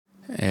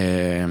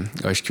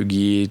eu acho que o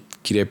Gui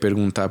queria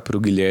perguntar pro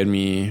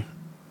Guilherme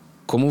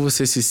como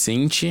você se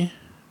sente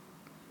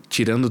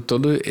tirando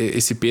todo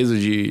esse peso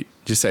de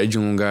sair de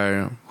um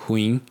lugar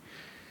ruim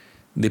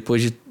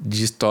depois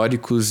de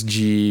históricos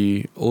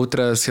de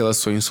outras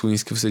relações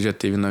ruins que você já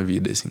teve na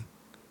vida, assim.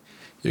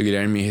 E o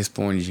Guilherme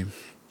responde: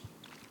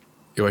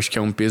 eu acho que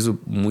é um peso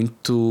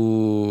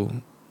muito...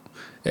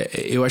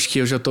 eu acho que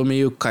eu já tô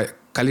meio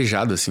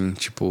calejado, assim.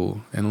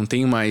 Tipo, eu não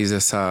tenho mais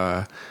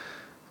essa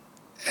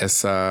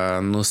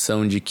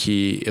noção de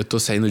que eu tô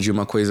saindo de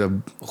uma coisa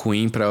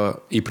ruim pra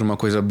ir pra uma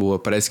coisa boa.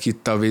 Parece que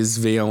talvez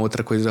venha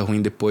outra coisa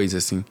ruim depois,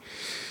 assim.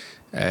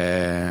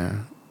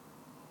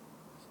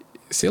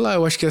 Sei lá,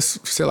 eu acho que é,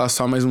 sei lá,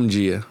 só mais um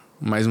dia.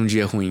 Mais um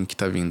dia ruim que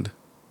tá vindo.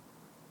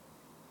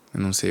 Eu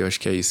não sei, eu acho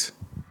que é isso.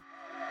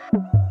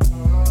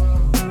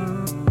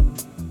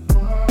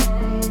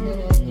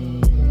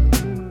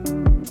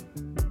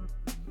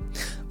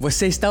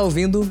 Você está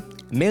ouvindo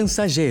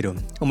Mensageiro,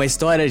 uma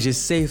história de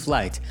Safe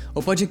Light,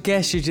 o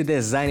podcast de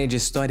design de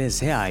histórias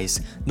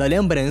reais, da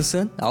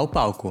lembrança ao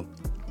palco.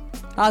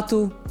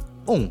 Ato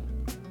 1.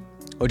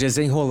 O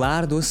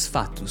desenrolar dos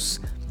fatos.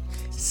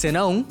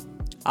 Cena 1.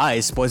 A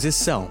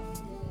exposição.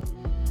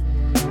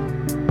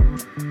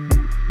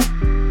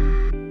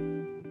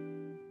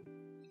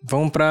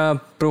 Vamos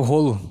pro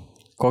rolo.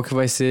 Qual que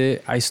vai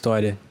ser a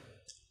história?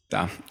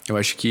 Tá, eu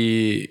acho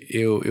que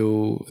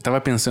eu tava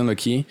pensando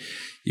aqui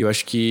e eu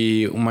acho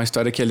que uma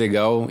história que é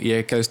legal e é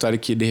aquela história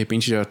que de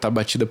repente já tá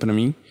batida pra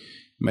mim,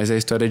 mas é a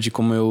história de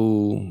como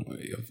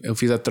eu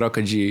fiz a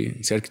troca de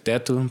ser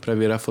arquiteto pra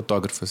virar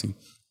fotógrafo, assim.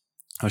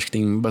 Acho que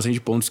tem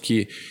bastante pontos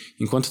que,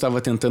 enquanto eu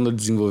tava tentando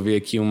desenvolver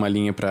aqui uma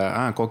linha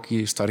pra, qual que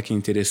história que é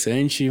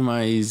interessante,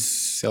 mas,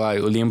 sei lá,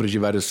 eu lembro de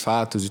vários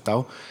fatos e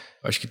tal.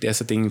 Eu acho que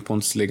essa tem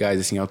pontos legais,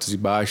 assim, altos e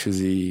baixos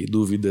e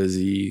dúvidas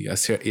e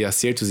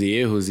acertos e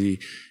erros e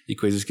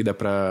coisas que dá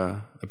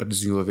pra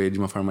desenvolver de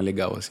uma forma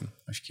legal, assim.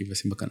 Acho que vai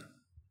ser bacana.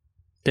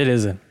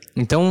 Beleza.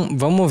 Então,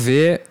 vamos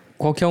ver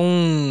qual que é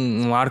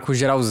um arco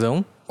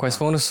geralzão. Quais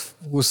foram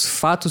os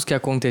fatos que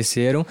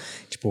aconteceram.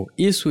 Tipo,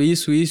 isso.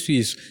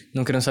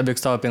 Não querendo saber o que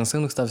você estava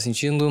pensando, o que você estava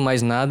sentindo,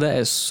 mais nada.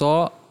 É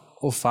só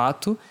o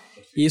fato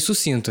e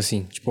sucinto,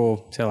 assim.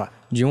 Tipo, sei lá,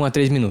 de 1 a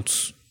 3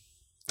 minutos.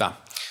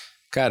 Tá.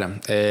 Cara,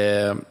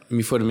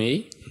 me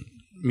formei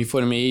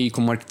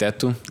como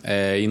arquiteto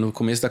e no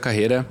começo da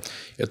carreira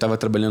eu estava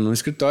trabalhando num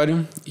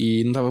escritório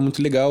e não estava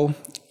muito legal.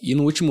 E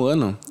no último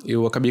ano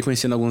eu acabei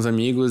conhecendo alguns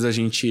amigos, a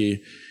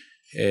gente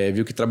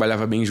viu que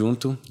trabalhava bem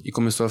junto e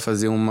começou a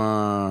fazer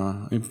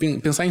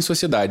pensar em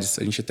sociedades.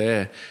 A gente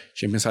até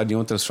tinha pensado em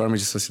outras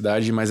formas de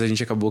sociedade, mas a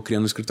gente acabou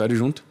criando um escritório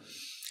junto.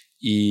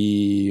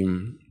 E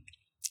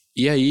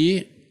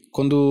aí,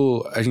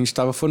 quando a gente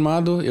estava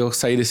formado, eu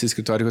saí desse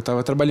escritório que eu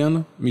estava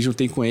trabalhando, me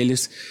juntei com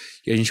eles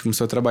e a gente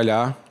começou a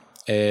trabalhar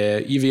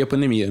e veio a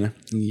pandemia, né?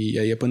 E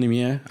aí a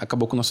pandemia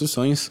acabou com nossos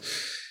sonhos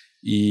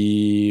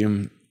e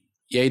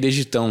aí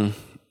desde então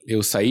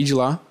eu saí de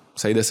lá,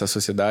 saí dessa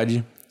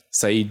sociedade,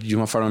 saí de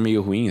uma forma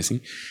meio ruim, assim.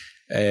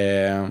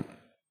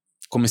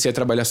 Comecei a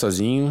trabalhar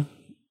sozinho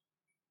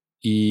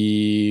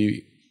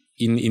e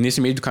nesse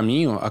meio do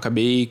caminho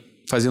acabei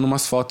fazendo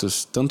umas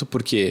fotos, tanto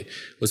porque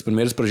os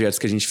primeiros projetos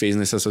que a gente fez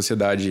nessa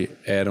sociedade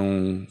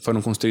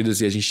foram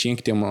construídos e a gente tinha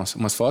que ter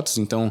umas fotos,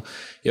 então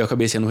eu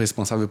acabei sendo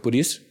responsável por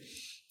isso.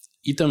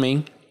 E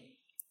também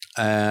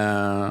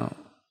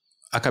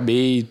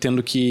acabei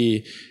tendo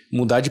que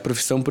mudar de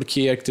profissão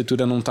porque a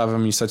arquitetura não estava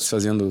me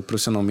satisfazendo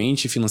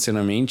profissionalmente,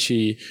 financeiramente,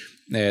 e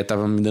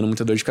estava me dando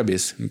muita dor de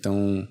cabeça.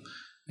 Então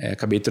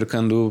acabei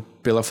trocando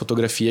pela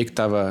fotografia, que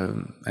estava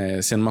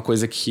sendo uma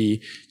coisa que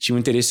tinha um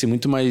interesse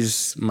muito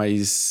mais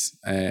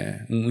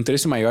um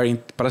interesse maior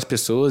para as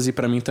pessoas e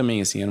para mim também,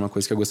 assim, era uma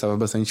coisa que eu gostava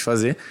bastante de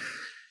fazer.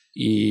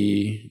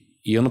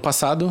 E ano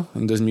passado,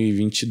 em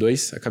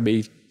 2022,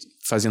 acabei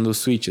fazendo o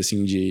switch,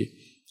 assim, de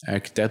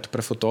arquiteto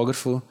para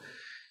fotógrafo,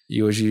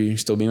 e hoje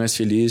estou bem mais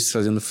feliz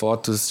fazendo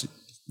fotos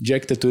de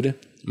arquitetura,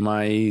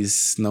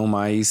 mas não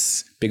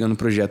mais pegando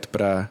projeto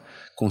para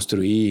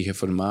construir,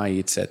 reformar e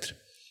etc.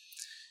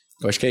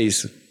 Eu acho que é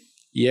isso.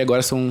 E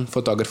agora sou um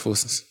fotógrafo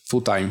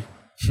full time.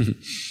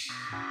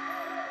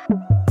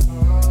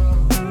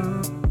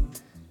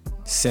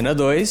 Cena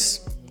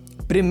 2.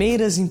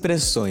 Primeiras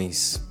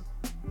impressões.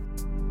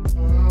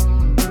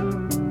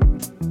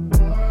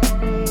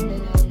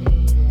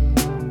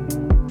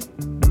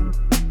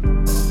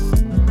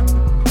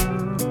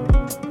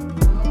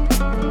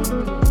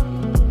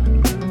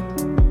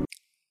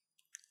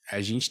 A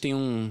gente tem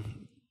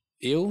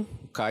eu,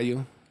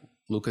 Caio,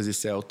 Lucas e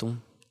Celton,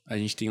 a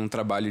gente tem um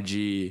trabalho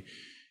de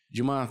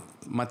uma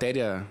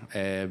matéria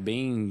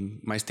bem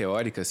mais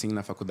teórica, assim,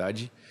 na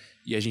faculdade,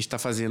 e a gente está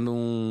fazendo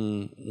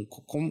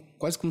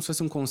quase como se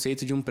fosse um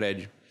conceito de um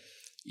prédio.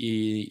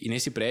 E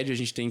nesse prédio a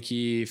gente tem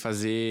que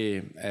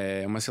fazer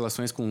umas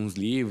relações com os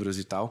livros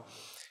e tal.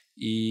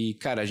 E,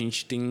 cara, a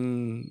gente tem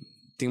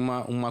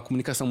uma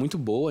comunicação muito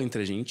boa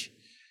entre a gente,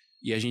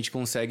 e a gente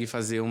consegue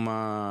fazer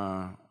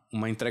uma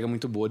entrega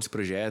muito boa desse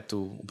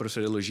projeto. O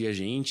professor elogia a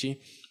gente,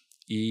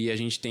 e a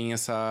gente tem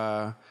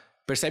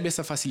percebe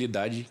essa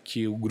facilidade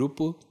que o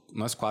grupo,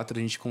 nós 4,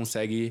 a gente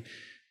consegue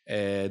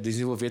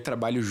desenvolver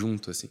trabalho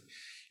junto, assim.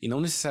 E não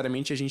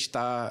necessariamente a gente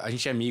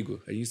é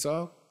amigo, a gente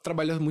só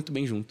trabalha muito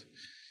bem junto.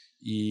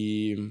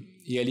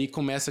 E ali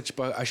começa,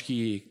 tipo, acho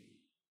que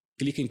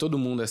clica em todo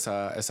mundo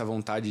essa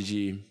vontade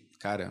de,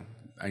 cara,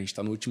 a gente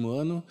tá no último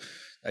ano,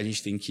 a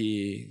gente tem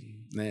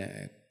que,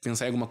 né,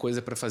 pensar em alguma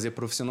coisa para fazer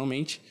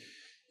profissionalmente.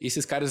 E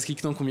esses caras aqui que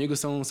estão comigo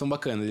são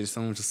bacanas, eles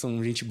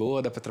são gente boa,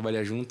 dá para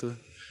trabalhar junto.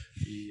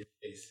 E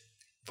é isso.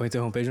 Vou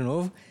interromper de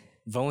novo.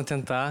 Vamos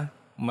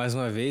tentar mais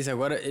uma vez.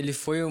 Agora, ele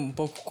foi um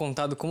pouco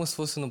contado como se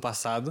fosse no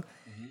passado,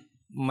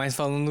 mas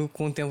falando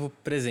com o tempo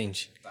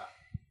presente. Tá.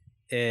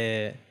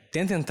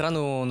 Tenta entrar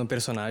no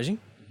personagem,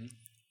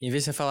 em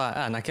vez de você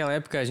falar, naquela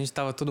época a gente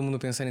tava todo mundo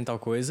pensando em tal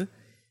coisa,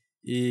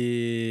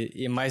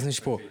 e mais no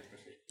tipo,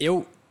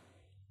 perfeito.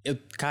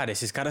 Cara,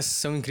 esses caras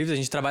são incríveis, a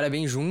gente trabalha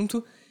bem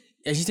junto,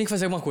 e a gente tem que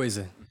fazer alguma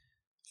coisa.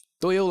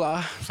 Tô eu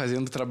lá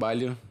fazendo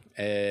trabalho,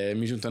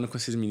 me juntando com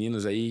esses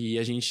meninos aí, e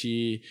a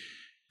gente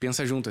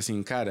pensa junto,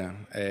 assim, cara,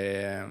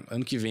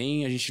 ano que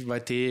vem a gente vai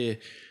ter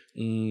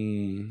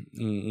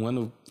um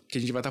ano que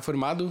a gente vai estar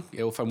formado,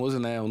 é o famoso,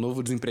 né, o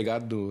novo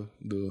desempregado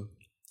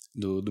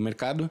do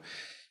mercado,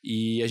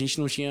 e a gente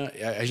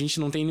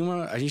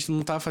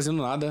não tá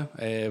fazendo nada,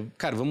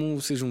 cara,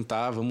 vamos se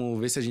juntar, vamos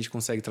ver se a gente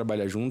consegue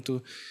trabalhar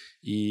junto,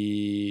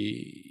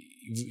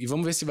 e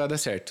vamos ver se vai dar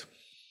certo.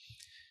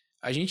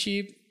 A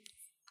gente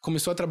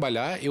começou a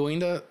trabalhar, eu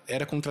ainda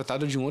era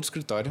contratado de um outro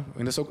escritório,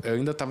 eu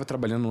ainda estava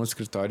trabalhando num outro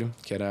escritório,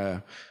 que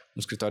era um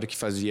escritório que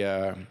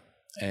fazia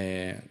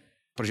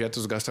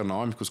projetos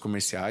gastronômicos,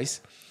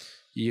 comerciais,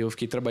 e eu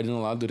fiquei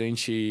trabalhando lá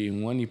durante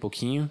 1 ano e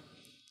pouquinho,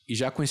 e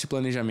já com esse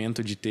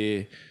planejamento de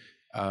ter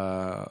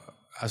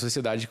a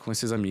sociedade com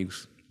esses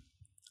amigos.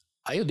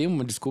 Aí eu dei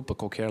uma desculpa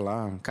qualquer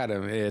lá,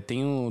 cara,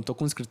 tô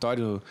com um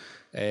escritório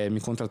me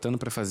contratando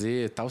para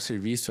fazer tal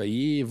serviço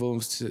aí, vou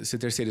ser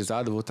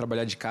terceirizado, vou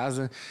trabalhar de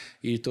casa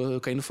e tô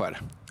caindo fora.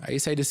 Aí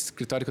saí desse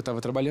escritório que eu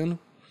tava trabalhando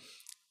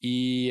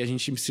e a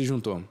gente se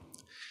juntou.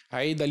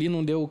 Aí dali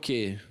não deu o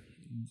quê?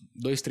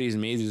 2, 3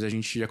 meses a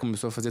gente já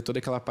começou a fazer toda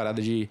aquela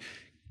parada de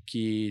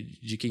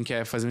quem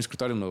quer fazer um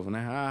escritório novo,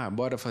 né?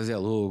 Bora fazer a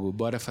logo,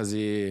 bora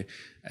fazer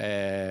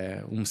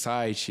um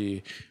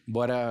site,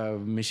 bora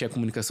mexer a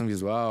comunicação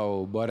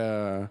visual,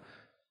 bora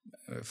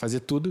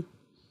fazer tudo.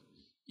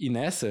 E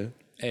nessa,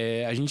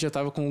 a gente já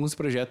estava com alguns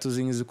projetos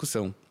em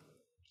execução,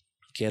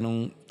 que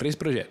eram 3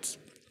 projetos.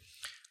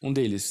 Um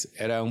deles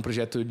era um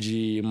projeto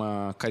de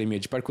uma academia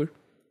de parkour.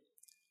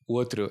 O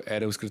outro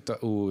era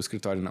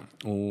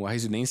a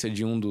residência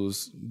de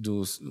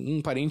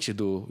um parente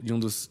de um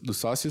dos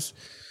sócios,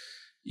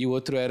 e o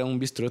outro era um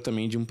bistrô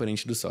também de um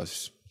parente dos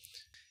sócios.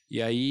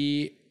 E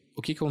aí,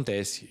 o que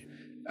acontece?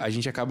 A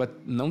gente acaba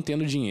não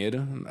tendo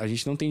dinheiro, a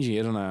gente não tem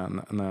dinheiro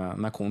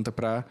na conta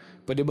para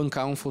poder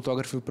bancar um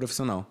fotógrafo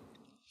profissional.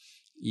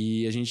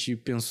 E a gente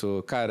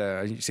pensou,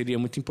 cara, seria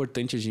muito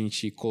importante a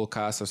gente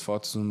colocar essas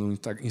fotos no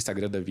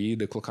Instagram da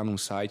vida, colocar num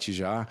site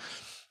já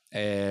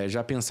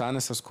pensar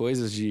nessas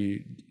coisas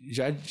de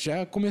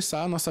já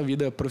começar a nossa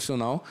vida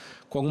profissional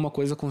com alguma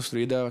coisa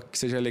construída que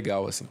seja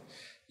legal, assim.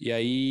 E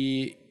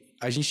aí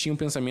a gente tinha um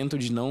pensamento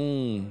de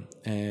não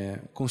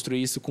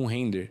construir isso com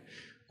render.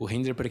 O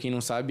render, para quem não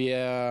sabe,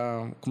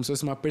 é como se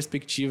fosse uma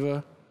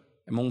perspectiva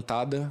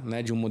montada,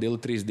 né, de um modelo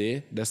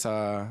 3D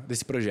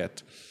desse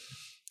projeto.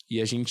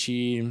 E a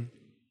gente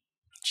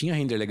tinha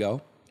render legal,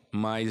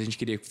 mas a gente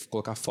queria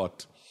colocar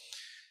foto.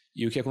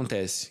 E o que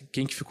acontece?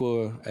 Quem que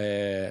ficou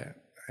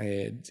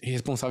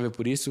responsável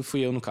por isso fui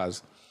eu, no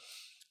caso.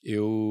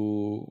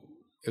 Eu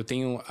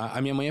tenho...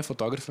 A minha mãe é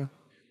fotógrafa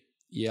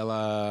e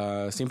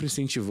ela sempre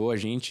incentivou a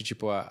gente,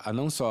 tipo, a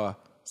não só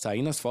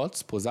sair nas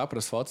fotos, posar para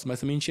as fotos, mas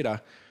também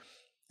tirar.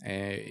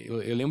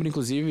 Eu lembro,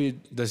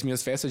 inclusive, das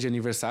minhas festas de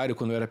aniversário,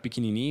 quando eu era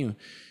pequenininho,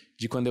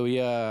 de quando eu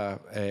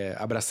ia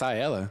abraçar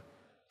ela,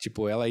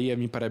 tipo, ela ia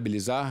me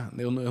parabenizar,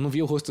 eu não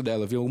via o rosto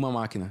dela, eu via alguma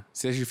máquina,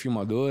 seja de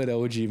filmadora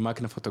ou de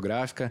máquina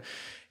fotográfica.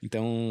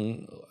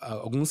 Então,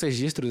 alguns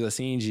registros,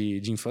 assim,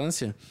 de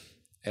infância,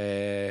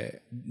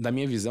 da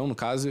minha visão, no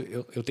caso,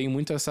 eu tenho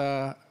muito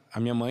essa... A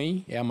minha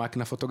mãe é a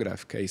máquina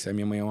fotográfica, é isso, a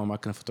minha mãe é uma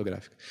máquina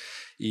fotográfica.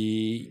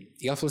 E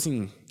ela falou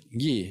assim,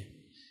 Gui,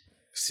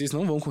 vocês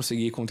não vão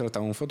conseguir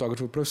contratar um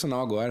fotógrafo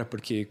profissional agora,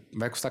 porque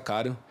vai custar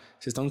caro,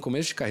 vocês estão no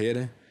começo de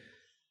carreira,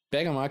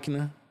 pega a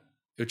máquina,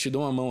 eu te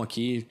dou uma mão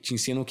aqui, te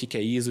ensino o que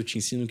é ISO, te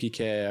ensino o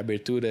que é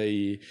abertura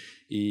e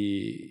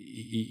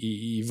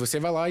você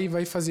vai lá e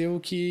vai fazer o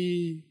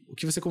que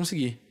você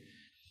conseguir.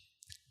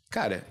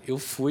 Cara,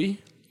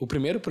 o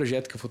primeiro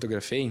projeto que eu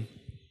fotografei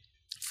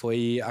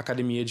foi a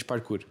academia de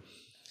parkour.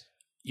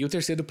 E o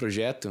terceiro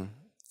projeto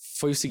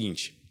foi o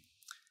seguinte,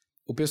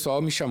 o pessoal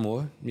me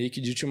chamou, meio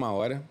que de última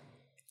hora,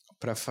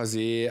 para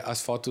fazer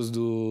as fotos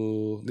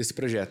desse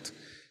projeto.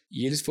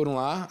 E eles foram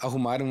lá,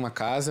 arrumaram uma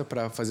casa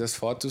para fazer as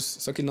fotos,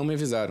 só que não me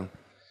avisaram.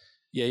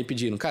 E aí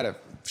pediram,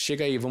 cara,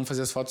 chega aí, vamos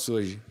fazer as fotos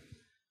hoje.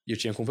 E eu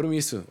tinha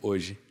compromisso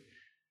hoje.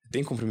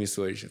 Tem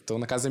compromisso hoje. Tô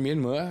na casa da minha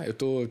irmã, eu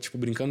tô, tipo,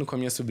 brincando com a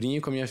minha sobrinha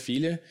e com a minha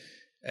filha,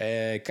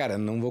 Cara,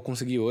 não vou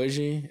conseguir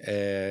hoje,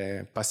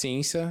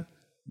 paciência,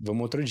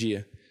 vamos outro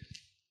dia.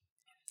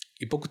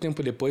 E pouco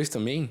tempo depois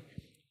também,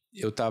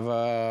 eu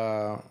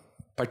tava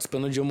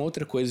participando de uma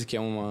outra coisa, que é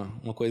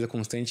uma coisa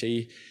constante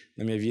aí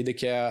na minha vida,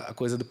 que é a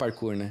coisa do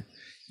parkour, né?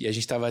 E a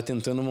gente tava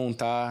tentando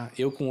montar,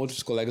 eu com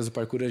outros colegas do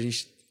parkour, a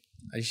gente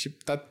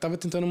tava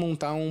tentando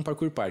montar um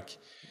parkour park.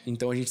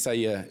 Então a gente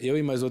saía, eu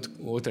e mais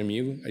outro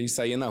amigo, a gente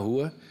saía na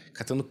rua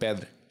catando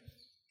pedra.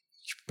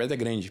 Tipo, pedra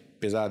grande,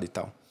 pesada e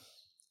tal.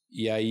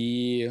 E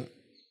aí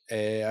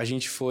a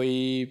gente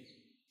foi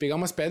pegar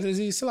umas pedras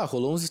e, sei lá,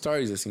 rolou uns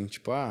stories, assim,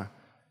 tipo,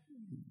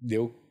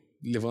 deu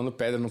levando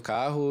pedra no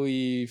carro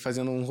e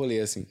fazendo um rolê,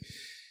 assim.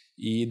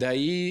 E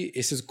daí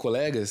esses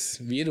colegas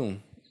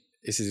viram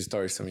esses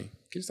stories também,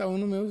 que eles estavam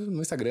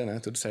no Instagram, né,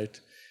 tudo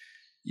certo.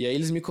 E aí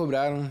eles me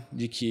cobraram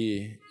de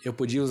que eu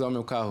podia usar o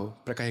meu carro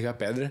para carregar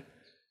pedra,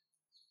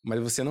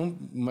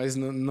 mas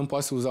não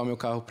posso usar o meu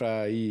carro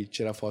para ir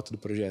tirar foto do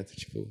projeto.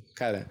 Tipo,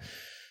 cara,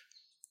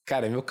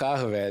 é meu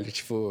carro, velho.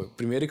 Tipo,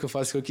 primeiro que eu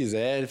faço o que eu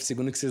quiser,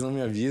 segundo que vocês não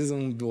me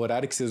avisam do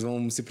horário que vocês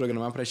vão se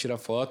programar pra tirar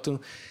foto.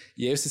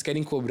 E aí vocês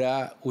querem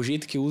cobrar o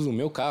jeito que eu uso o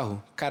meu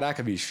carro?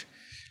 Caraca, bicho.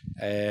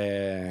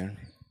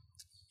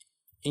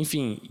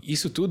 Enfim,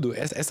 isso tudo,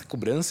 essa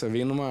cobrança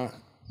veio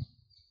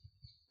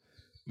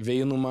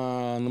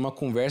numa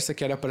conversa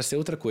que era pra ser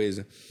outra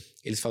coisa.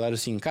 Eles falaram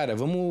assim, cara,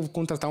 vamos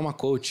contratar uma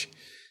coach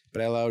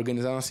pra ela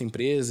organizar a nossa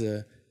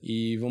empresa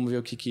e vamos ver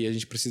o que a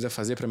gente precisa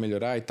fazer pra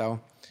melhorar e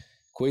tal.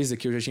 Coisa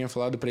que eu já tinha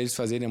falado pra eles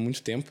fazerem há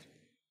muito tempo.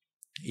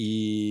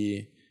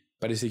 E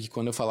parecia que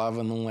quando eu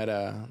falava não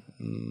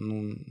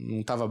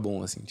tava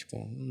bom, assim, tipo,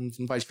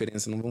 não faz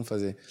diferença, não vamos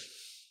fazer.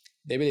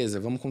 Daí beleza,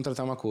 vamos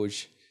contratar uma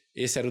coach.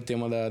 Esse era o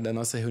tema da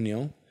nossa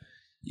reunião.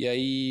 E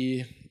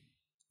aí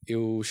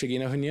eu cheguei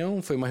na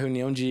reunião, foi uma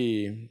reunião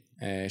de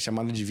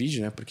chamada de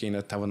vídeo, né, porque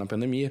ainda tava na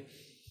pandemia.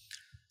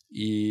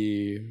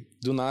 E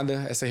do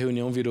nada essa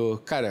reunião virou,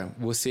 cara,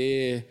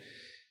 você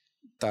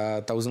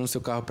tá usando o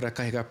seu carro para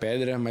carregar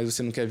pedra, mas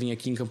você não quer vir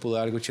aqui em Campo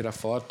Largo tirar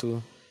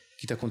foto, o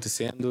que tá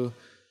acontecendo?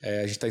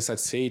 A gente tá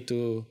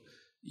insatisfeito.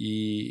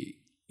 E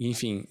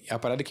enfim, a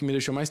parada que me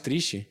deixou mais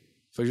triste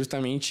foi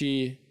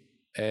justamente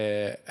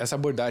essa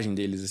abordagem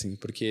deles, assim,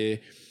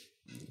 porque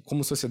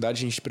como sociedade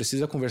a gente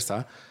precisa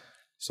conversar,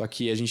 só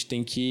que a gente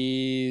tem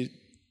que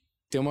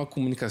ter uma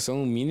comunicação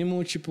no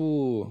mínimo,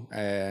 tipo,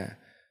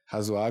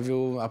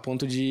 razoável a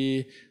ponto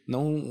de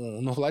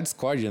não rolar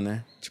discórdia,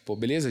 né? Tipo,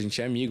 beleza, a gente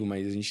é amigo,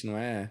 mas a gente não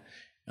é...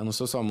 Eu não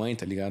sou sua mãe,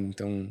 tá ligado?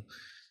 Então,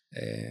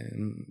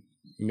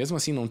 mesmo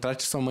assim, não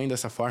trate sua mãe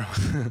dessa forma.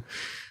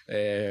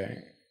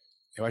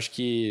 Eu acho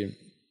que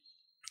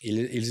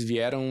eles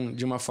vieram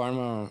de uma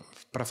forma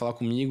para falar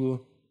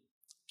comigo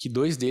que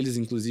 2 deles,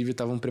 inclusive,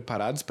 estavam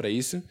preparados para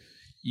isso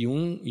e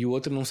o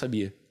outro não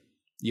sabia.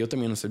 E eu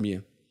também não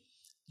sabia.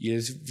 E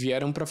eles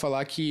vieram pra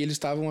falar que eles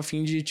estavam a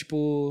fim de,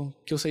 tipo,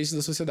 que eu saísse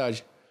da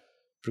sociedade.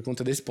 Por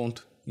conta desse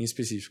ponto, em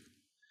específico.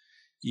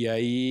 E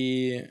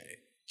aí,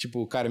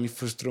 tipo, cara, me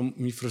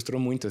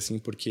frustrou muito, assim,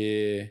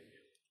 porque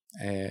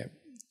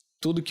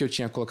tudo que eu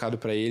tinha colocado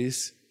pra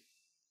eles,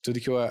 tudo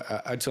que eu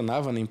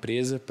adicionava na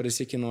empresa,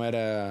 parecia que não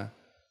era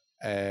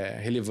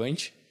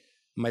relevante.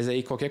 Mas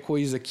aí qualquer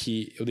coisa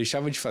que eu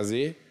deixava de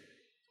fazer,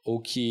 ou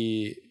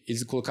que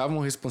eles colocavam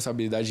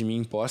responsabilidade em mim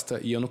imposta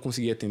e eu não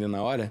conseguia atender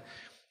na hora,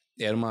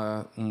 era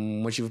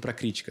um motivo para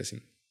crítica,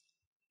 assim.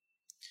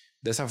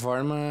 Dessa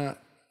forma,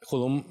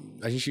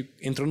 a gente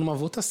entrou numa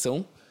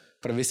votação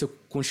para ver se eu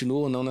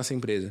continuo ou não nessa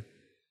empresa.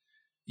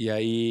 E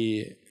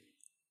aí,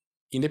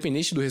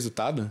 independente do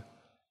resultado,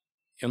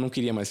 eu não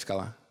queria mais ficar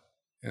lá.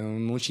 Eu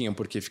não tinha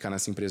por que ficar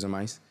nessa empresa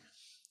mais.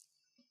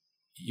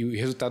 E o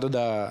resultado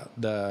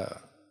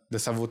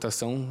dessa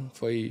votação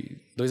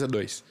foi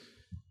 2-2.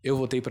 Eu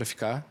votei para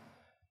ficar,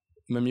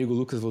 meu amigo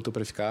Lucas votou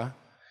para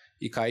ficar,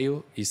 e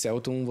Caio e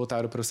Celton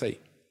votaram para eu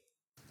sair.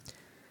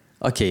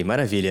 Ok,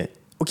 maravilha.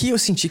 O que eu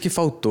senti que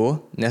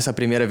faltou nessa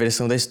primeira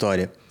versão da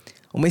história?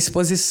 Uma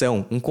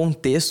exposição, um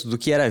contexto do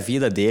que era a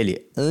vida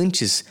dele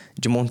antes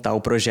de montar o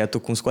projeto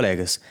com os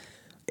colegas.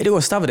 Ele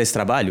gostava desse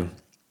trabalho?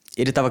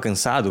 Ele estava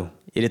cansado?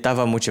 Ele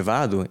estava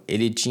motivado?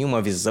 Ele tinha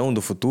uma visão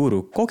do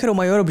futuro? Qual que era o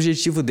maior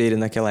objetivo dele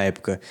naquela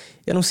época?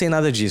 Eu não sei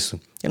nada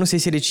disso. Eu não sei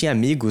se ele tinha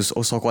amigos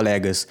ou só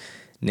colegas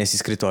nesse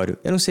escritório.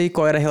 Eu não sei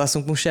qual era a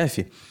relação com o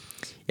chefe.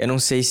 Eu não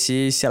sei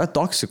se era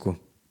tóxico.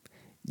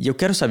 E eu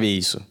quero saber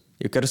isso.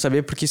 Eu quero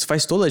saber porque isso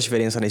faz toda a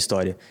diferença na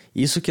história.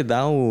 Isso que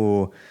dá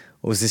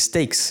os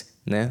stakes,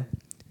 né?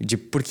 De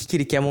por que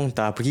ele quer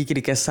montar, por que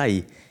ele quer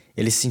sair.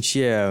 Ele se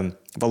sentia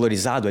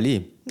valorizado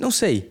ali? Não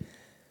sei.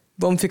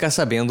 Vamos ficar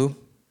sabendo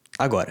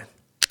agora.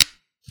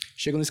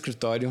 Chego no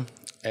escritório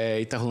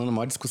e tá rolando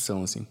uma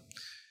discussão, assim.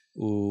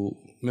 O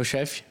meu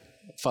chefe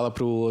fala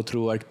pro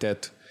outro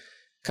arquiteto: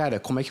 cara,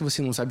 como é que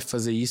você não sabe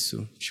fazer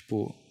isso?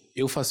 Tipo,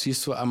 eu faço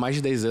isso há mais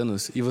de 10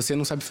 anos e você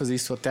não sabe fazer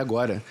isso até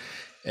agora.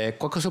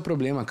 Qual que é o seu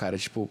problema, cara?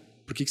 Tipo,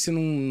 por que você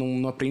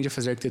não aprende a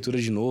fazer arquitetura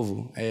de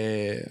novo?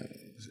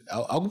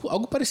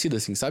 Algo parecido,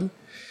 assim, sabe?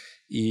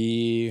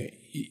 E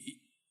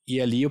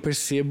ali eu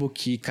percebo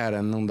que,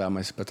 cara, não dá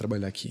mais pra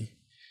trabalhar aqui.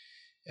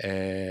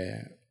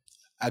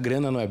 a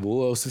grana não é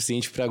boa o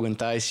suficiente pra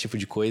aguentar esse tipo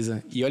de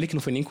coisa. E olha que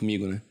não foi nem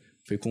comigo, né?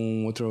 Foi com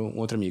um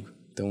outro amigo.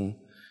 Então,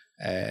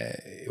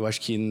 eu acho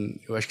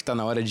que tá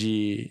na hora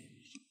de...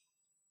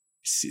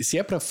 Se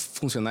é pra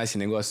funcionar esse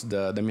negócio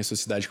da minha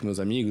sociedade com meus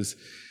amigos,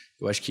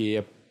 eu acho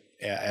que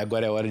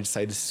agora é a hora de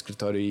sair desse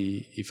escritório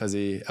e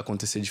fazer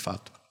acontecer de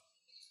fato.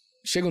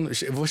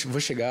 Eu vou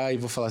chegar e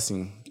vou falar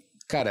assim...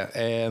 Cara,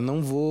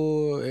 não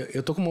vou...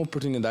 Eu tô com uma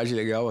oportunidade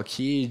legal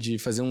aqui de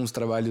fazer uns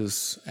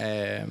trabalhos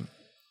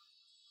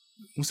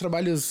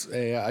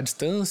à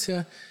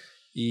distância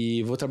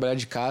e vou trabalhar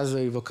de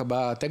casa e vou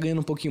acabar até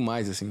ganhando um pouquinho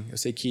mais, assim. Eu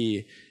sei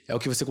que é o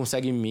que você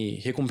consegue me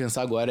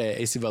recompensar agora,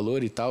 é esse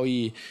valor e tal,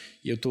 e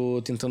eu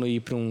tô tentando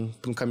ir pra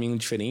um caminho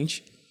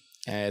diferente.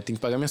 Tem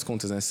que pagar minhas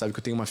contas, né? Você sabe que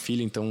eu tenho uma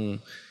filha,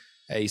 então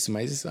é isso.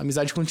 Mas a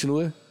amizade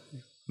continua,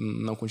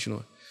 não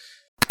continua.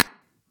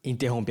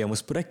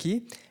 Interrompemos por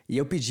aqui e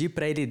eu pedi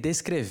para ele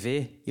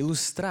descrever,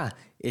 ilustrar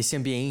esse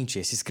ambiente,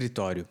 esse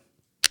escritório.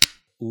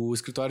 O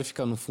escritório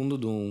fica no fundo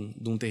de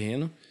um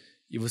terreno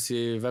e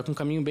você vai com um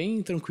caminho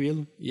bem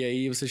tranquilo e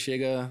aí você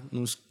chega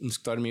num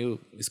escritório meio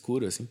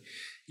escuro, assim.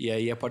 E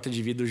aí a porta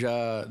de vidro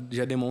já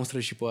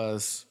demonstra, tipo,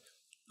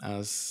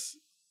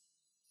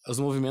 os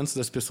movimentos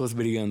das pessoas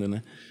brigando,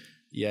 né?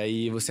 E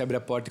aí você abre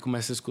a porta e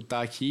começa a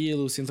escutar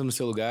aquilo, senta no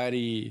seu lugar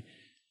e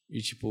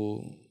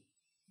tipo...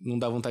 Não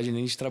dá vontade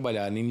nem de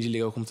trabalhar, nem de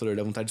ligar o computador.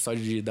 Dá vontade só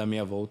de dar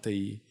meia volta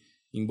e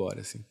ir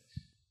embora, assim.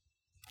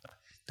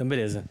 Então,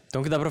 beleza.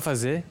 Então, o que dá pra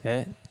fazer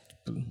é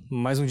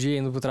mais um dia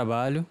indo pro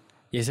trabalho.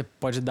 E aí você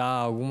pode dar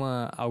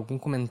algum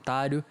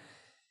comentário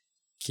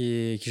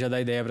que já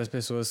dá ideia pras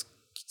pessoas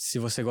se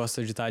você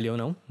gosta de estar ali ou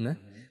não, né?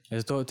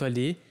 Mas eu tô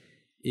ali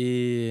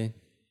e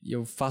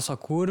eu faço a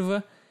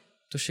curva.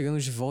 Tô chegando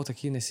de volta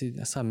aqui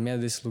nessa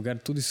merda desse lugar,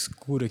 tudo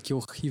escuro aqui,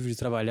 horrível de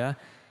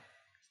trabalhar.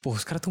 Pô,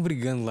 os caras tão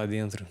brigando lá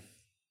dentro.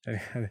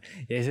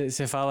 E aí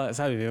você fala,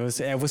 sabe,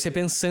 é você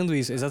pensando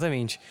isso,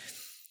 exatamente.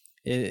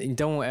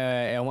 Então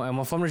é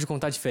uma forma de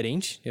contar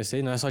diferente, eu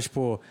sei, não é só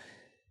tipo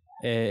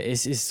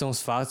esses são os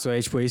fatos,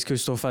 é tipo, é isso que eu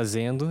estou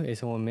fazendo,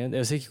 esse é o momento.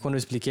 Eu sei que quando eu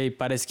expliquei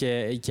parece que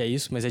é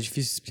isso, mas é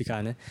difícil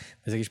explicar, né?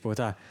 Mas é que tipo,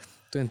 tá,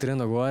 tô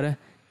entrando agora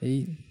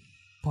e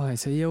pô,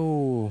 esse aí é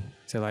o,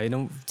 sei lá, aí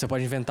não, você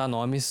pode inventar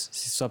nomes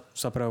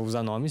só pra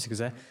usar nomes se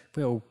quiser.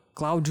 Pô, é o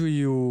Cláudio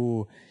e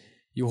o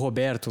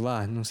Roberto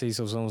lá, não sei se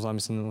são os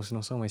nomes, se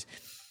não são, mas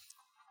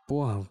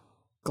porra, o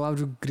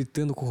Cláudio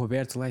gritando com o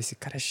Roberto lá, esse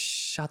cara é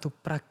chato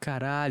pra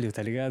caralho,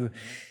 tá ligado?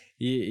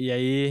 E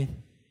aí,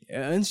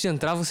 antes de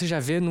entrar, você já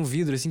vê no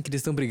vidro, assim, que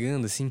eles estão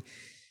brigando, assim.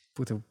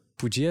 Puta, eu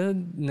podia,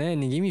 né,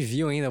 ninguém me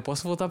viu ainda, eu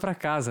posso voltar pra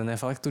casa, né,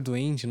 falar que tô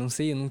doente, não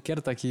sei, eu não quero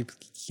estar aqui.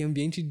 Que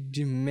ambiente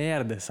de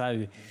merda,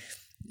 sabe?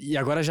 E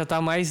agora já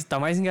tá mais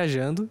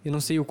engajando, eu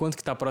não sei o quanto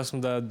que tá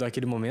próximo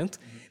daquele momento,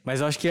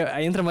 mas eu acho que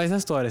entra mais na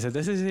história, você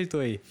até se aceitou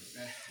aí.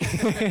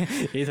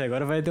 Eita,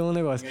 agora vai ter um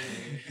negócio.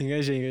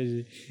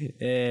 Engajei.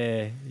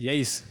 E é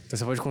isso. Então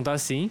você pode contar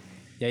assim,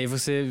 e aí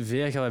você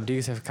vê aquela briga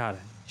e você fala, cara,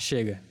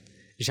 chega.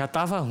 Já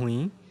tava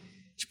ruim,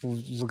 tipo,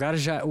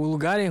 o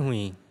lugar é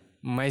ruim,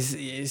 mas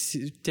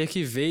ter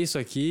que ver isso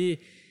aqui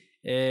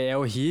é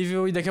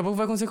horrível e daqui a pouco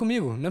vai acontecer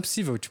comigo. Não é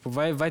possível, tipo,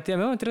 vai ter a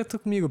mesma treta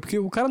comigo, porque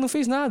o cara não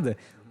fez nada.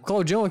 O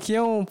Claudião aqui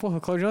o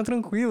Claudião é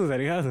tranquilo, tá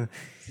ligado?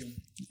 Sim.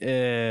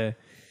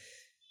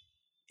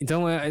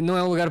 Então, não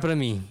é um lugar pra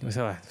mim.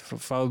 Sei lá,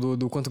 falo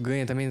do quanto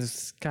ganha também.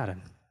 Cara,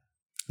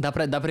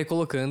 dá pra ir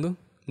colocando,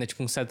 né?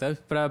 Tipo um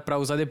setup pra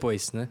usar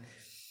depois, né?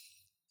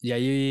 E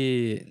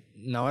aí,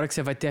 na hora que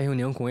você vai ter a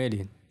reunião com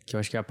ele, que eu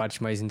acho que é a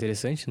parte mais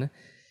interessante, né?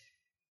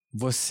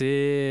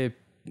 Você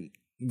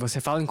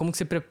fala em como que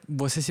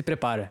você se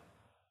prepara.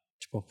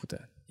 Tipo,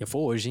 puta, eu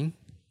vou hoje, hein?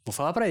 Vou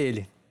falar pra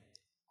ele.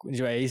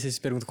 Aí você se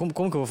pergunta, como que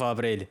eu vou falar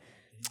pra ele?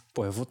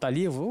 Pô, eu vou estar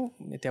ali, eu vou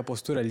meter a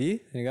postura ali,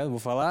 tá ligado? Vou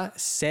falar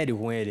sério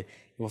com ele.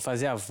 Eu vou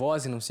fazer a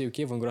voz e não sei o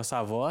que, vou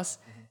engrossar a voz,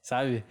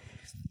 sabe?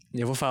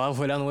 Eu vou falar, eu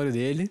vou olhar no olho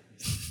dele.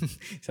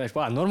 Sabe?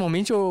 Tipo,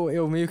 normalmente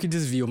eu meio que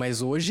desvio,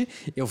 mas hoje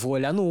eu vou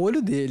olhar no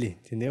olho dele,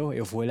 entendeu?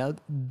 Eu vou olhar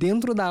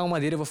dentro da alma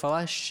dele, eu vou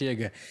falar,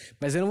 chega.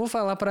 Mas eu não vou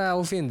falar pra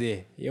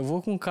ofender. Eu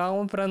vou com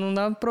calma pra não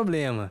dar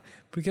problema.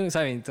 Porque,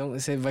 sabe? Então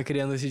você vai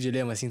criando esse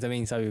dilema assim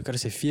também, sabe? Eu quero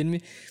ser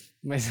firme,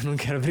 mas eu não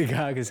quero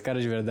brigar com esse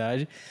cara de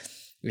verdade.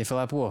 Ele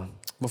falar, pô,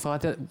 vou falar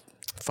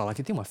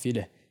que tem uma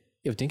filha.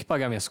 Eu tenho que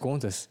pagar minhas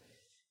contas.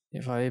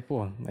 Eu falei,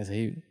 pô,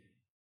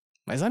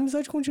 mas a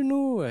amizade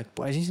continua.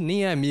 Pô, a gente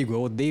nem é amigo,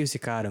 eu odeio esse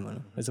cara,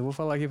 mano. Mas eu vou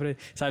falar aqui pra ele,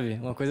 sabe?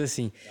 Uma coisa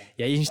assim.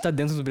 E aí a gente tá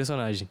dentro do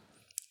personagem.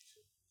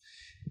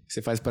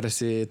 Você faz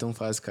parecer tão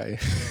fácil, Caio.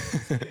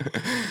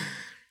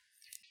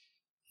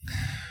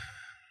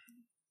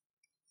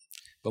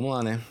 Vamos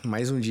lá, né?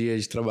 Mais um dia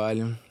de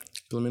trabalho.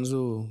 Pelo menos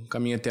o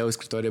caminho até o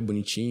escritório é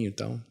bonitinho e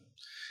tal.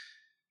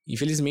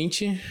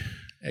 Infelizmente,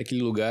 é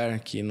aquele lugar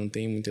que não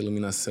tem muita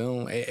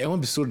iluminação. É um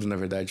absurdo, na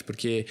verdade,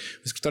 porque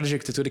o escritório de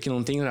arquitetura que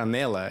não tem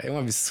janela é um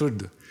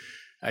absurdo.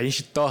 A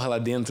gente torra lá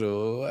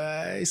dentro,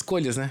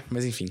 escolhas, né?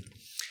 Mas enfim,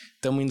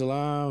 estamos indo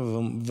lá,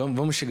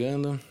 vamos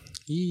chegando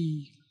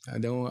e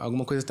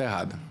alguma coisa está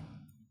errada.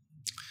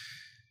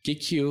 O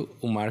que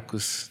o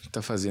Marcos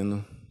está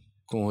fazendo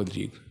com o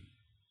Rodrigo?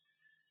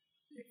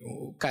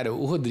 Cara,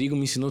 o Rodrigo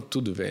me ensinou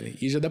tudo, velho.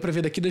 E já dá pra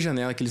ver daqui da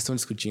janela que eles estão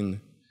discutindo.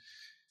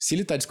 Se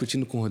ele tá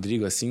discutindo com o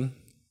Rodrigo assim,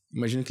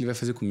 imagina o que ele vai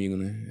fazer comigo,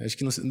 né? Acho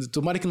que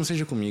tomara que não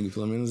seja comigo.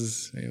 Pelo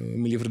menos eu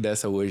me livro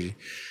dessa hoje.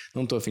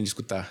 Não tô a fim de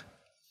escutar.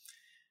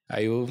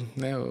 Aí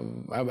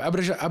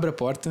abro a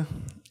porta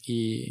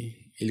e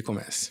ele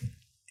começa.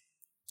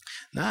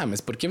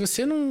 Mas por que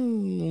você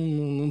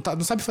não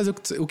sabe fazer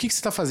o que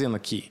você tá fazendo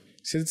aqui?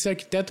 Você é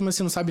arquiteto, mas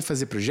você não sabe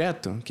fazer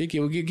projeto? O que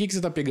você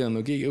tá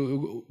pegando?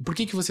 Por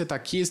que você tá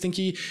aqui? Você tem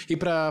que ir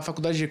pra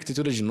faculdade de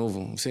arquitetura de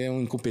novo. Você é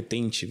um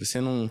incompetente. Você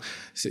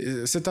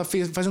tá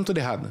fazendo tudo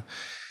errado.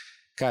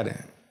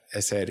 Cara, é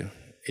sério.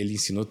 Ele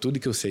ensinou tudo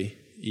que eu sei.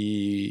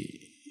 E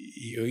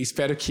eu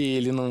espero que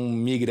ele não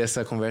migre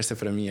essa conversa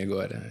pra mim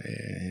agora.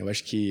 Eu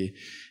acho que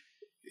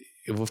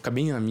eu vou ficar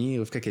bem na minha,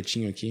 eu vou ficar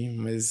quietinho aqui.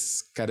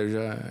 Mas, cara,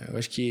 eu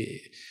acho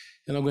que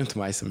eu não aguento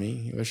mais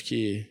também. Eu acho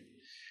que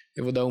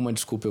eu vou dar uma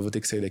desculpa, eu vou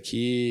ter que sair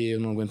daqui, eu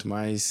não aguento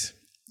mais.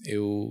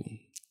 Eu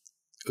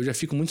já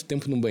fico muito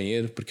tempo no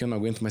banheiro porque eu não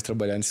aguento mais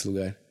trabalhar nesse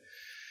lugar.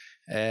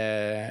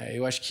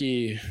 Eu acho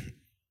que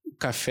o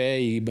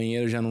café e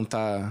banheiro já não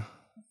tá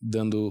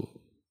dando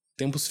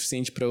tempo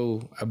suficiente para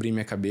eu abrir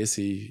minha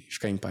cabeça e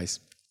ficar em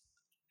paz.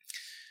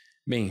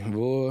 Bem,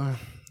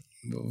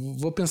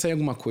 vou pensar em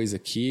alguma coisa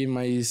aqui,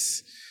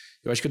 mas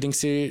eu acho que eu tenho que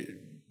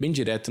ser bem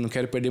direto. Eu não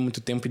quero perder muito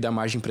tempo e dar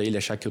margem para ele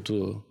achar que eu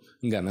tô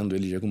enganando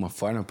ele de alguma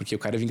forma, porque o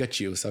cara é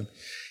vingativo, sabe?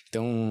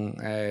 Então,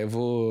 eu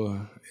vou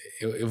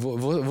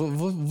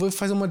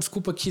fazer uma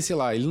desculpa que, sei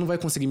lá, ele não vai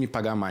conseguir me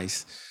pagar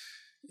mais.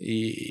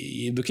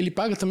 E do que ele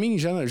paga também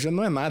já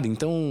não é nada.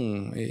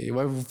 Então,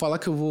 eu vou falar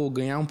que eu vou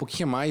ganhar um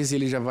pouquinho a mais e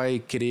ele já vai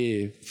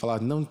querer falar,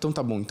 não, então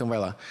tá bom, então vai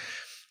lá.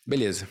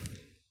 Beleza.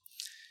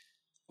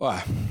 Ó,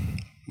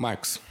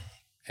 Marcos,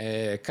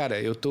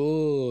 cara, eu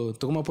tô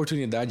com uma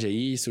oportunidade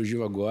aí,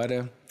 surgiu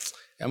agora.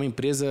 É uma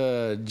empresa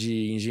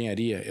de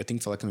engenharia. Eu tenho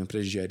que falar que é uma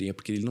empresa de engenharia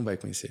porque ele não vai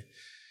conhecer.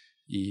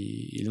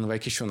 E ele não vai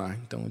questionar.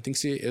 Então,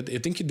 eu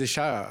tenho que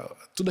deixar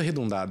tudo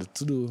arredondado,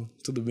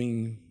 tudo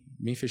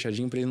bem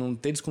fechadinho para ele não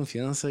ter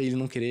desconfiança e ele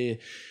não querer,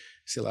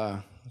 sei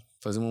lá,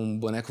 fazer um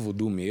boneco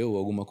voodoo meu ou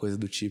alguma coisa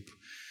do tipo.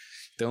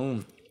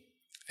 Então,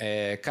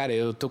 cara,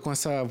 eu tô com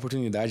essa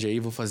oportunidade aí,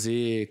 vou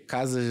fazer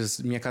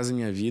Minha Casa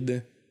Minha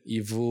Vida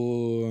e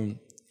vou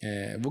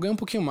ganhar um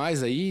pouquinho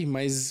mais aí,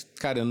 mas,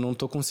 cara, eu não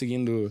tô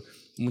conseguindo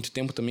muito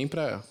tempo também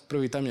pra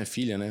aproveitar minha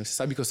filha, né? Você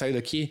sabe que eu saio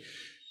daqui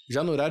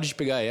já no horário de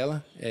pegar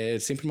ela, é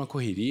sempre uma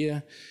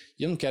correria,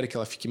 e eu não quero que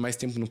ela fique mais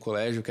tempo no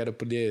colégio, eu quero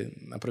poder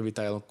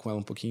aproveitar com ela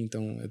um pouquinho,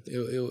 então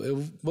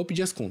eu vou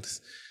pedir as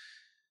contas.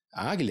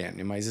 Ah,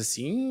 Guilherme, mas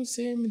assim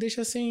você me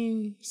deixa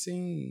sem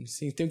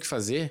ter o que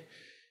fazer,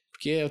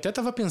 porque eu até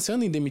tava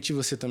pensando em demitir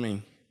você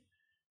também.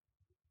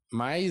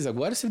 Mas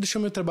agora você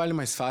deixou meu trabalho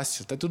mais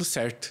fácil, tá tudo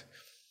certo.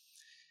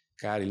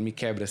 Cara, ele me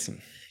quebra assim.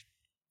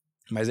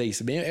 Mas é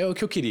isso, é o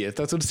que eu queria,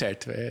 tá tudo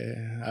certo.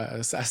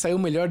 Saiu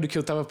melhor do que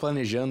eu tava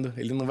planejando.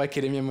 Ele não vai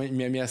querer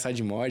me ameaçar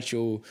de morte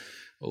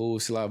ou,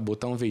 sei lá,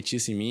 botar um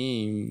feitiço em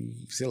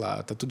mim, sei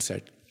lá, tá tudo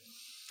certo.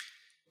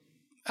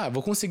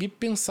 Vou conseguir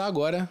pensar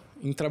agora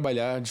em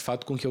trabalhar de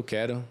fato com o que eu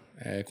quero,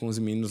 com os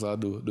meninos lá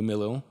do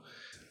melão.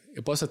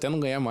 Eu posso até não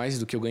ganhar mais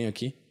do que eu ganho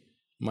aqui,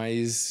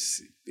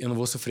 mas eu não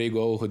vou sofrer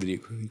igual o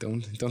Rodrigo.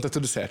 Então tá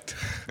tudo certo.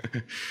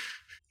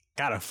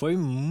 Cara, foi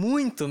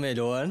muito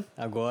melhor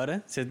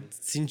agora. Você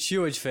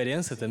sentiu a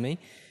diferença também.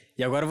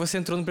 E agora você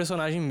entrou no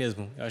personagem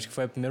mesmo. Eu acho que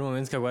foi o primeiro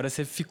momento que agora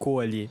você ficou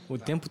ali. O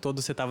tempo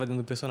todo você tava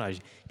dentro do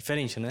personagem.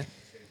 Diferente, né?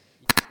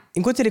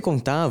 Enquanto ele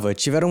contava,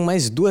 tiveram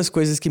mais duas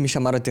coisas que me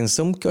chamaram a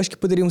atenção que eu acho que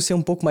poderiam ser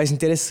um pouco mais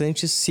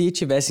interessantes se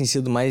tivessem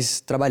sido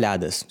mais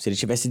trabalhadas, se ele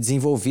tivesse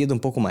desenvolvido um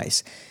pouco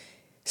mais.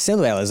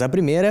 Sendo elas, a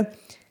primeira,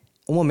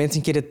 o momento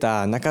em que ele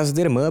tá na casa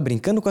da irmã,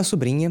 brincando com a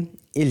sobrinha,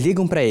 e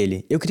ligam pra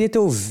ele. Eu queria ter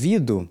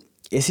ouvido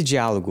esse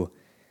diálogo.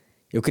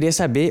 Eu queria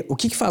saber o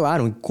que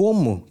falaram e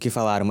como que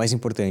falaram, mais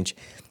importante.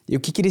 E o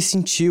que ele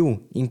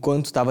sentiu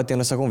enquanto estava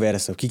tendo essa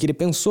conversa. O que ele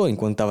pensou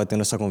enquanto estava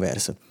tendo essa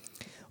conversa.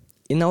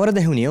 E na hora da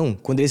reunião,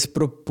 quando eles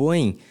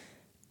propõem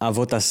a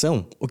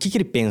votação, o que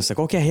ele pensa?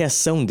 Qual que é a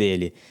reação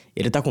dele?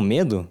 Ele tá com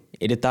medo?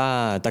 Ele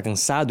tá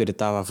cansado? Ele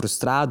tá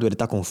frustrado? Ele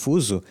tá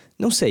confuso?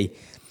 Não sei.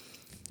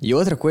 E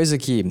outra coisa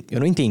que eu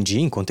não entendi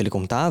enquanto ele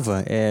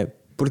contava é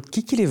por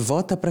que ele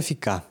vota pra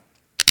ficar?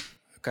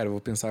 Cara, eu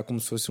vou pensar como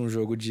se fosse um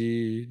jogo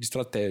de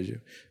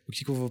estratégia. O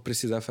que eu vou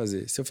precisar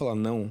fazer? Se eu falar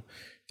não,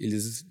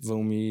 eles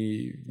vão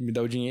me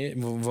dar o dinheiro,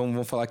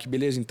 vão falar que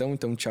beleza,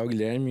 então tchau,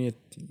 Guilherme,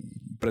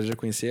 prazer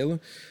conhecê-lo.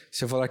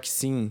 Se eu falar que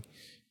sim,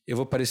 eu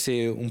vou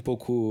parecer um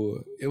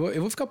pouco...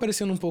 Eu vou ficar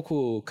parecendo um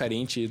pouco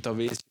carente,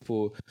 talvez,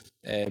 tipo...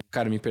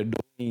 cara, me perdoem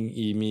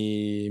e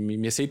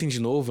me aceitem de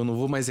novo, eu não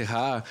vou mais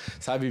errar,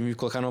 sabe? Me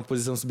colocar numa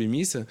posição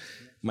submissa.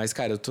 Mas,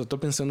 cara, eu tô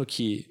pensando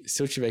que se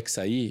eu tiver que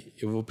sair,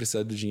 eu vou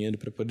precisar do dinheiro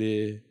pra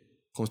poder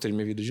construir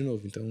minha vida de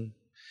novo. Então,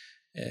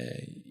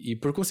 e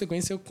por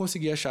consequência, eu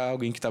consegui achar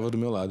alguém que tava do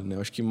meu lado, né?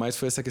 Eu acho que mais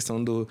foi essa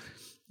questão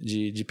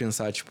de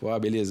pensar, tipo,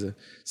 beleza,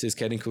 vocês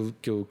querem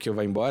que eu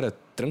vá embora?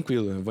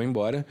 Tranquilo, eu vou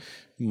embora,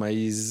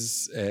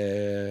 mas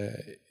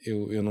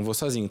eu não vou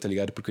sozinho, tá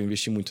ligado? Porque eu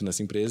investi muito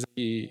nessa empresa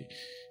e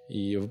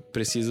E eu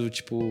preciso,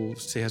 tipo,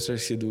 ser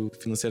ressarcido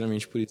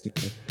financeiramente por isso.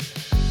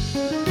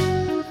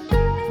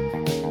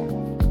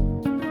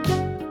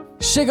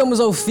 Chegamos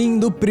ao fim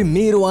do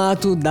primeiro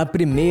ato da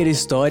primeira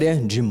história,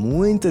 de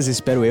muitas,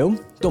 espero eu.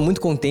 Tô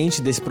muito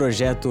contente desse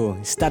projeto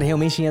estar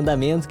realmente em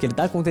andamento, que ele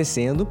tá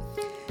acontecendo.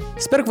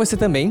 Espero que você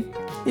também,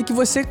 e que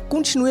você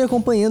continue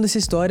acompanhando essa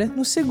história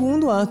no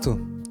segundo ato.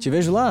 Te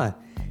vejo lá.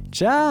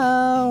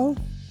 Tchau!